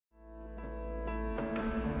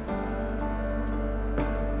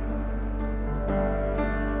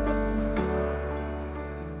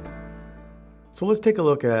So let's take a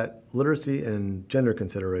look at literacy and gender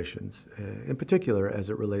considerations, in particular as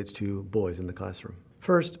it relates to boys in the classroom.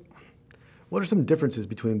 First, what are some differences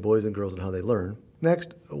between boys and girls and how they learn?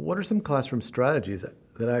 Next, what are some classroom strategies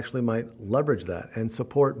that actually might leverage that and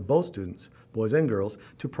support both students, boys and girls,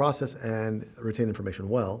 to process and retain information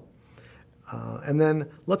well? And then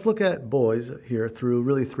let's look at boys here through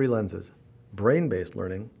really three lenses: brain-based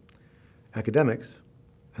learning, academics,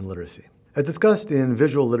 and literacy. As discussed in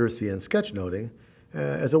visual literacy and sketchnoting,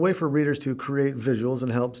 as a way for readers to create visuals and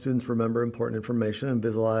help students remember important information and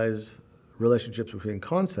visualize relationships between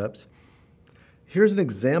concepts, here's an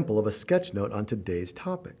example of a sketch note on today's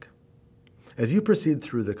topic. As you proceed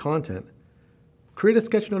through the content, create a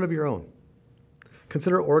sketch note of your own.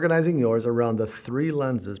 Consider organizing yours around the three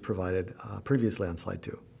lenses provided previously on slide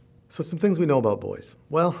 2. So some things we know about boys.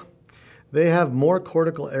 Well, they have more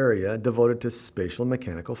cortical area devoted to spatial and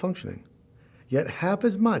mechanical functioning, yet half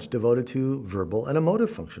as much devoted to verbal and emotive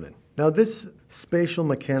functioning. Now, this spatial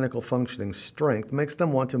mechanical functioning strength makes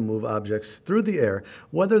them want to move objects through the air,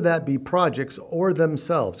 whether that be projects or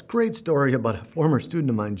themselves. Great story about a former student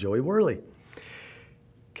of mine, Joey Worley.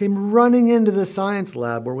 Came running into the science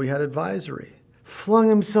lab where we had advisory, flung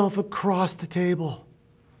himself across the table,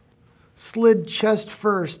 slid chest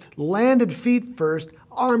first, landed feet first,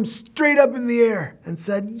 arms straight up in the air, and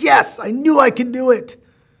said, "Yes, I knew I could do it."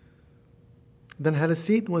 Then had a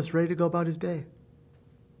seat and was ready to go about his day.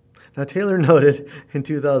 Now, Taylor noted in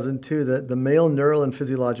 2002 that the male neural and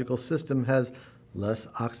physiological system has less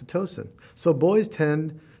oxytocin. So boys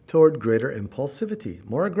tend toward greater impulsivity,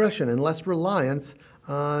 more aggression, and less reliance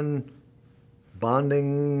on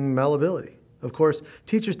bonding malleability. Of course,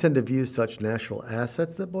 teachers tend to view such natural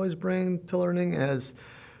assets that boys bring to learning as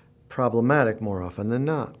problematic more often than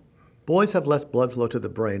not. Boys have less blood flow to the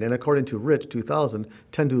brain and, according to Rich 2000,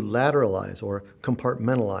 tend to lateralize or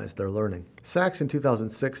compartmentalize their learning. Sachs in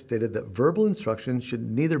 2006 stated that verbal instruction should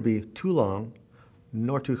neither be too long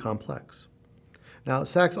nor too complex. Now,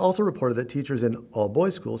 Sachs also reported that teachers in all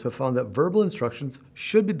boys schools have found that verbal instructions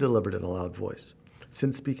should be delivered in a loud voice,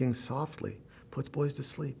 since speaking softly puts boys to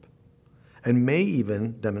sleep and may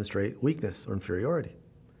even demonstrate weakness or inferiority.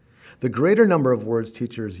 The greater number of words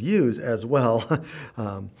teachers use as well,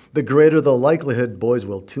 the greater the likelihood boys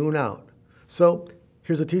will tune out. So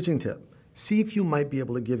here's a teaching tip. See if you might be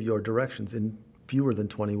able to give your directions in fewer than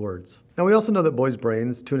 20 words. Now, we also know that boys'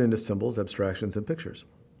 brains tune into symbols, abstractions, and pictures.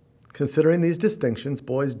 Considering these distinctions,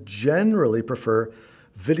 boys generally prefer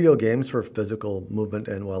video games for physical movement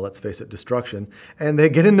and, well, let's face it, destruction, and they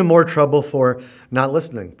get into more trouble for not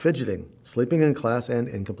listening, fidgeting, sleeping in class, and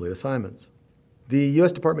incomplete assignments. The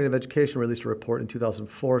U.S. Department of Education released a report in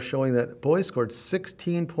 2004 showing that boys scored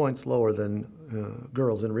 16 points lower than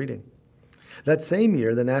girls in reading. That same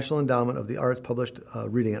year, the National Endowment of the Arts published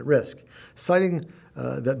Reading at Risk, citing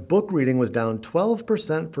that book reading was down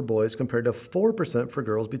 12% for boys compared to 4% for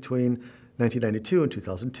girls between 1992 and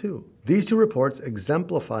 2002. These two reports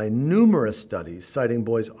exemplify numerous studies citing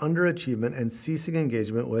boys' underachievement and ceasing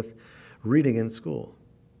engagement with reading in school.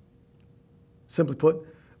 Simply put,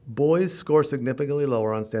 boys score significantly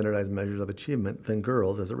lower on standardized measures of achievement than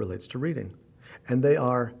girls as it relates to reading. And they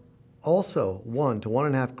are also 1 to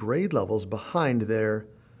 1.5 grade levels behind their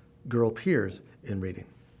girl peers in reading.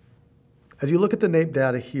 As you look at the NAEP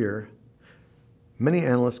data here, many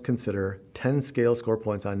analysts consider 10 scale score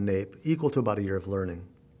points on NAEP equal to about a year of learning.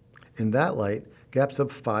 In that light, gaps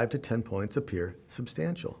of 5 to 10 points appear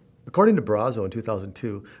substantial. According to Brazo in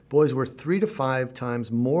 2002, boys were 3 to 5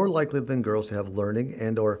 times more likely than girls to have learning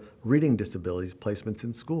and/or reading disabilities placements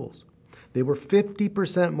in schools. They were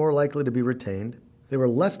 50% more likely to be retained. They were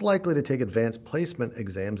less likely to take advanced placement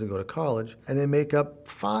exams and go to college, and they make up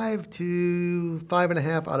 5 to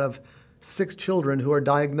 5.5 out of 6 children who are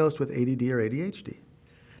diagnosed with ADD or ADHD.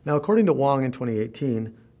 Now, according to Wong in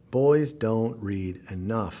 2018, boys don't read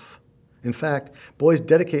enough. In fact, boys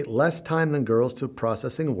dedicate less time than girls to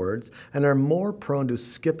processing words and are more prone to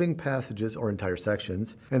skipping passages or entire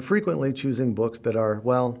sections, and frequently choosing books that are,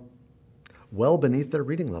 well beneath their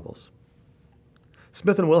reading levels.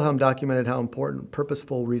 Smith and Wilhelm documented how important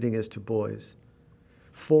purposeful reading is to boys.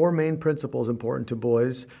 4 main principles important to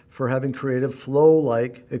boys for having creative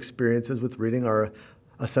flow-like experiences with reading are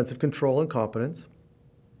a sense of control and competence,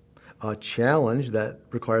 a challenge that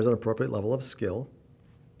requires an appropriate level of skill,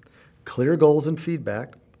 clear goals and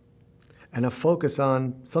feedback, and a focus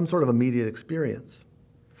on some sort of immediate experience.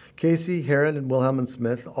 Casey, Heron, and Wilhelm and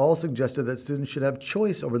Smith all suggested that students should have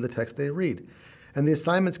choice over the text they read, and the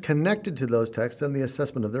assignments connected to those texts and the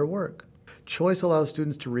assessment of their work. Choice allows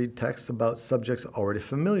students to read texts about subjects already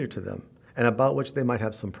familiar to them and about which they might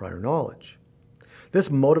have some prior knowledge. This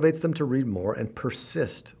motivates them to read more and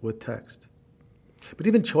persist with text. But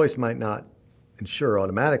even choice might not ensure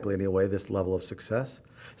automatically anyway this level of success.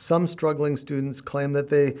 Some struggling students claim that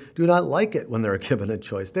they do not like it when they're given a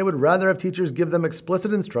choice. They would rather have teachers give them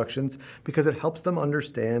explicit instructions because it helps them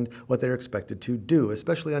understand what they're expected to do,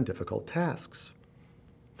 especially on difficult tasks.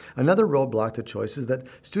 Another roadblock to choice is that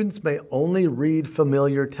students may only read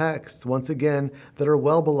familiar texts, once again, that are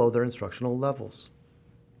well below their instructional levels.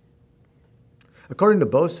 According to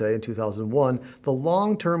Bose in 2001, the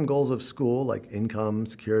long-term goals of school, like income,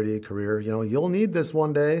 security, career, you'll need this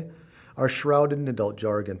one day, are shrouded in adult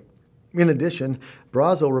jargon. In addition,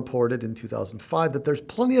 Brazo reported in 2005 that there's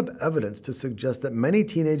plenty of evidence to suggest that many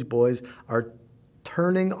teenage boys are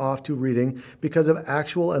turning off to reading because of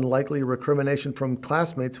actual and likely recrimination from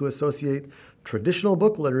classmates who associate traditional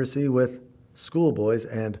book literacy with schoolboys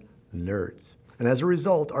and nerds, and as a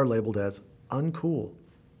result are labeled as uncool.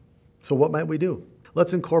 So what might we do?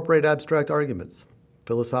 Let's incorporate abstract arguments,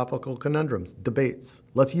 philosophical conundrums, debates.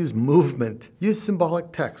 Let's use movement. Use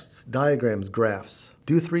symbolic texts, diagrams, graphs.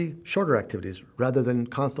 Do 3 shorter activities rather than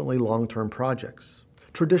constantly long-term projects.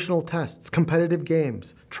 Traditional tests, competitive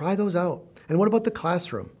games. Try those out. And what about the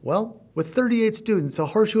classroom? Well, with 38 students, a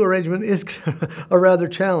horseshoe arrangement is a rather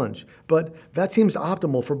challenge, but that seems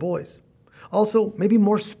optimal for boys. Also, maybe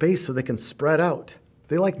more space so they can spread out.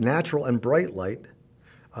 They like natural and bright light.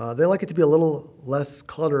 They like it to be a little less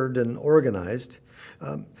cluttered and organized.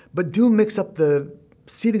 But do mix up the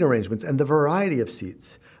seating arrangements and the variety of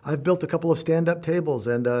seats. I've built a couple of stand-up tables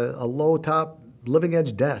and a low-top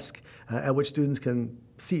living-edge desk at which students can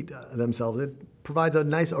seat themselves. It provides a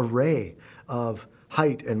nice array of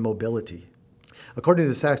height and mobility. According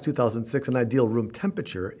to Sachs 2006, an ideal room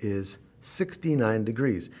temperature is 69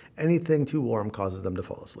 degrees. Anything too warm causes them to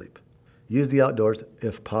fall asleep. Use the outdoors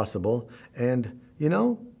if possible, and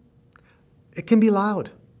it can be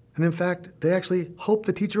loud. And in fact, they actually hope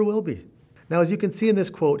the teacher will be. Now, as you can see in this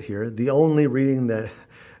quote here, the only reading that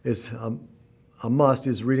is a must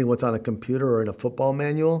is reading what's on a computer or in a football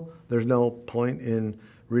manual. There's no point in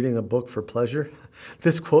reading a book for pleasure.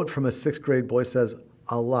 This quote from a 6th grade boy says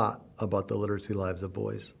a lot about the literacy lives of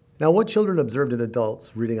boys. Now, what children observed in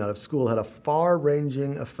adults reading out of school had a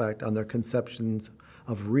far-ranging effect on their conceptions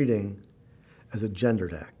of reading as a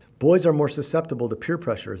gendered act. Boys are more susceptible to peer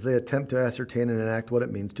pressure as they attempt to ascertain and enact what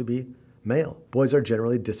it means to be male. Boys are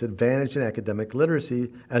generally disadvantaged in academic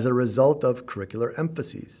literacy as a result of curricular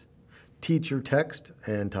emphases, teacher text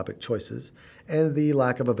and topic choices, and the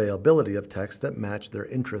lack of availability of texts that match their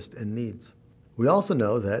interests and needs. We also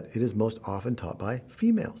know that it is most often taught by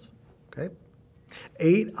females. Okay?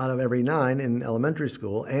 8 out of every 9 in elementary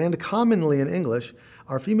school, and commonly in English,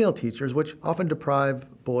 are female teachers, which often deprive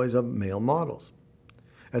boys of male models.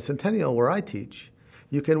 At Centennial, where I teach,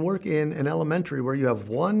 you can work in an elementary where you have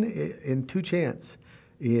 1 in 2 chance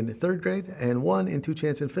in 3rd grade and 1 in 2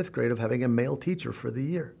 chance in 5th grade of having a male teacher for the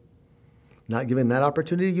year. Not given that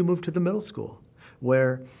opportunity, you move to the middle school,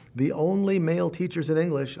 where the only male teachers in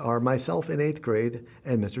English are myself in 8th grade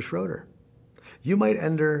and Mr. Schroeder. You might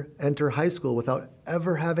enter high school without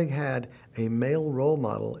ever having had a male role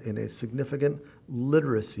model in a significant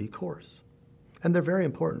literacy course. And they're very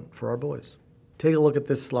important for our boys. Take a look at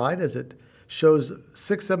this slide as it shows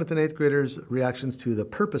 6th, 7th, and 8th graders' reactions to the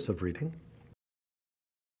purpose of reading.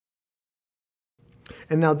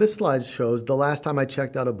 And now this slide shows the last time I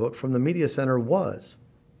checked out a book from the Media Center was.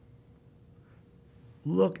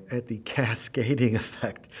 Look at the cascading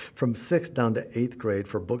effect from 6th down to 8th grade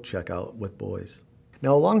for book checkout with boys.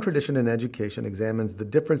 Now, a long tradition in education examines the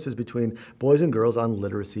differences between boys and girls on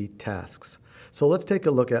literacy tasks. So let's take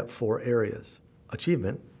a look at 4 areas: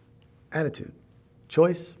 achievement, attitude,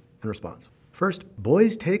 choice, and response. First,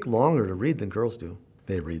 boys take longer to read than girls do.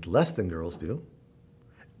 They read less than girls do.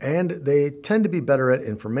 And they tend to be better at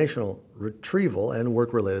informational retrieval and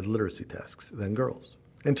work-related literacy tasks than girls.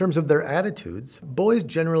 In terms of their attitudes, boys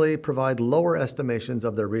generally provide lower estimations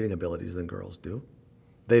of their reading abilities than girls do.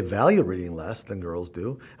 They value reading less than girls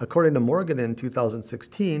do. According to Morgan in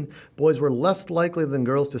 2016, boys were less likely than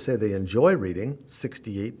girls to say they enjoy reading,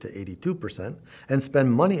 68 to 82%, and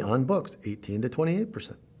spend money on books, 18 to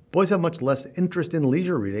 28%. Boys have much less interest in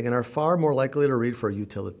leisure reading and are far more likely to read for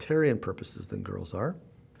utilitarian purposes than girls are.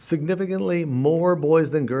 Significantly more boys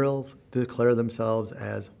than girls declare themselves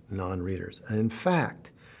as non-readers. And in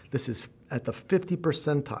fact, this is at the 50th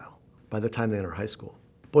percentile by the time they enter high school.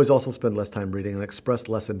 Boys also spend less time reading and express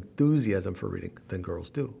less enthusiasm for reading than girls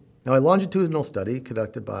do. Now, a longitudinal study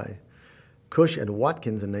conducted by Cush and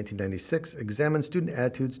Watkins in 1996 examined student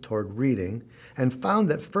attitudes toward reading and found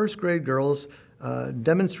that first grade girls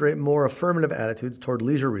demonstrate more affirmative attitudes toward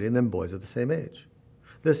leisure reading than boys of the same age.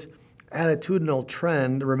 This attitudinal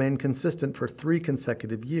trend remained consistent for 3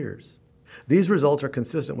 consecutive years. These results are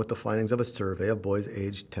consistent with the findings of a survey of boys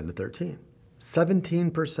aged 10 to 13.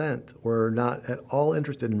 17% were not at all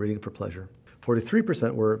interested in reading for pleasure.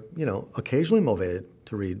 43% were, occasionally motivated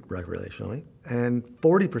to read recreationally. And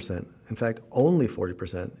 40%, in fact, only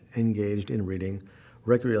 40%, engaged in reading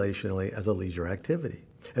recreationally as a leisure activity.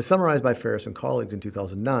 As summarized by Ferris and colleagues in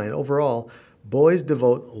 2009, overall, boys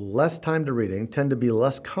devote less time to reading, tend to be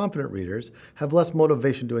less confident readers, have less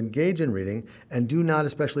motivation to engage in reading, and do not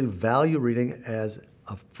especially value reading as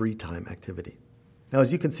a free time activity. Now,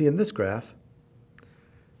 as you can see in this graph,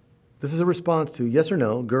 this is a response to yes or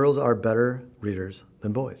no, girls are better readers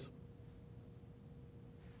than boys.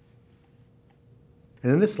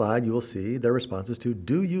 And in this slide, you will see their responses to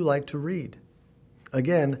do you like to read?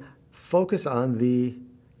 Again, focus on the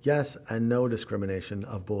yes and no discrimination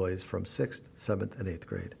of boys from 6th, 7th, and 8th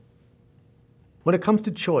grade. When it comes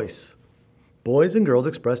to choice, boys and girls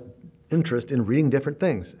express interest in reading different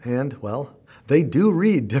things, and, well, they do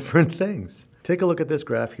read different things. Take a look at this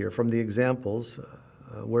graph here from the examples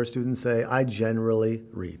where students say, I generally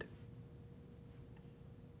read.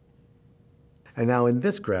 And now in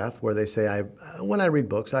this graph where they say, when I read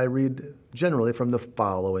books, I read generally from the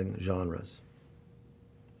following genres.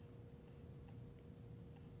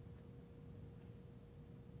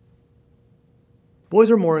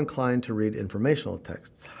 Boys are more inclined to read informational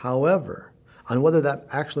texts. However, on whether that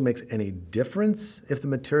actually makes any difference if the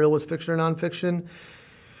material was fiction or nonfiction,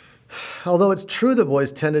 although it's true that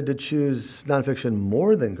boys tended to choose nonfiction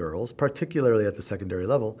more than girls, particularly at the secondary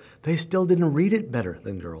level, they still didn't read it better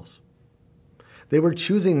than girls. They were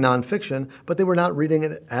choosing nonfiction, but they were not reading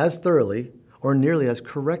it as thoroughly or nearly as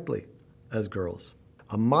correctly as girls.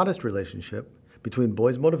 A modest relationship between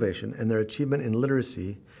boys' motivation and their achievement in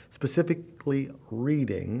literacy, specifically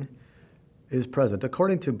reading, is present.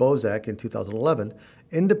 According to Bozak in 2011,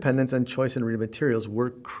 independence and choice in reading materials were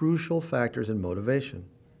crucial factors in motivation.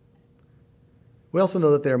 We also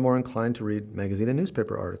know that they are more inclined to read magazine and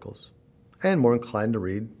newspaper articles, and more inclined to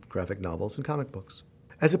read graphic novels and comic books.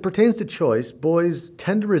 As it pertains to choice, boys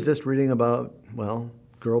tend to resist reading about,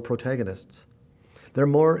 girl protagonists. They're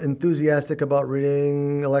more enthusiastic about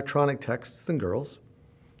reading electronic texts than girls.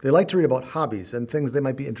 They like to read about hobbies and things they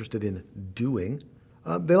might be interested in doing.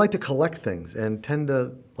 They like to collect things and tend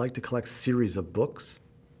to like to collect series of books.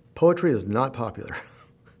 Poetry is not popular.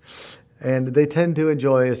 And they tend to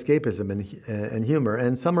enjoy escapism and humor,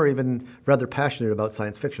 and some are even rather passionate about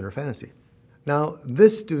science fiction or fantasy. Now,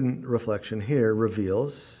 this student reflection here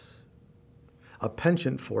reveals a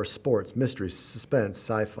penchant for sports, mystery, suspense,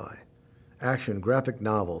 sci-fi, action, graphic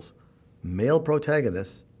novels, male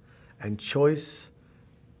protagonists, and choice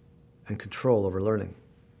and control over learning.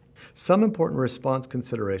 Some important response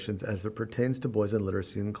considerations as it pertains to boys and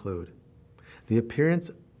literacy include the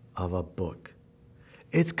appearance of a book.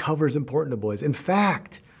 Its cover is important to boys. In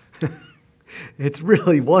fact, it's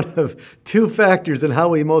really one of 2 factors in how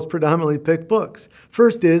we most predominantly pick books.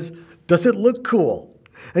 First is, does it look cool?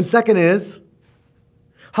 And second is,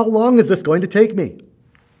 how long is this going to take me?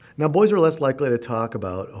 Now, boys are less likely to talk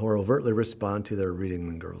about or overtly respond to their reading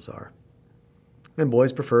than girls are. And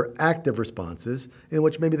boys prefer active responses in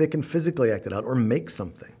which maybe they can physically act it out or make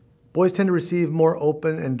something. Boys tend to receive more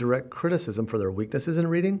open and direct criticism for their weaknesses in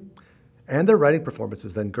reading and their writing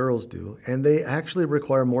performances than girls do, and they actually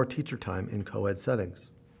require more teacher time in co-ed settings.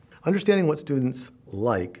 Understanding what students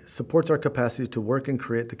like supports our capacity to work and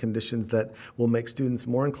create the conditions that will make students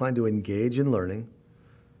more inclined to engage in learning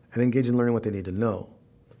and engage in learning what they need to know.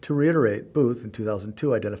 To reiterate, Booth in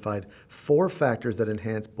 2002 identified 4 factors that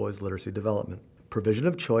enhance boys' literacy development: provision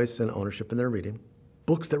of choice and ownership in their reading,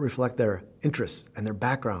 books that reflect their interests and their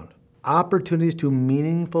background, opportunities to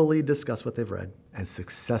meaningfully discuss what they've read, and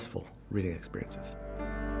successful reading experiences.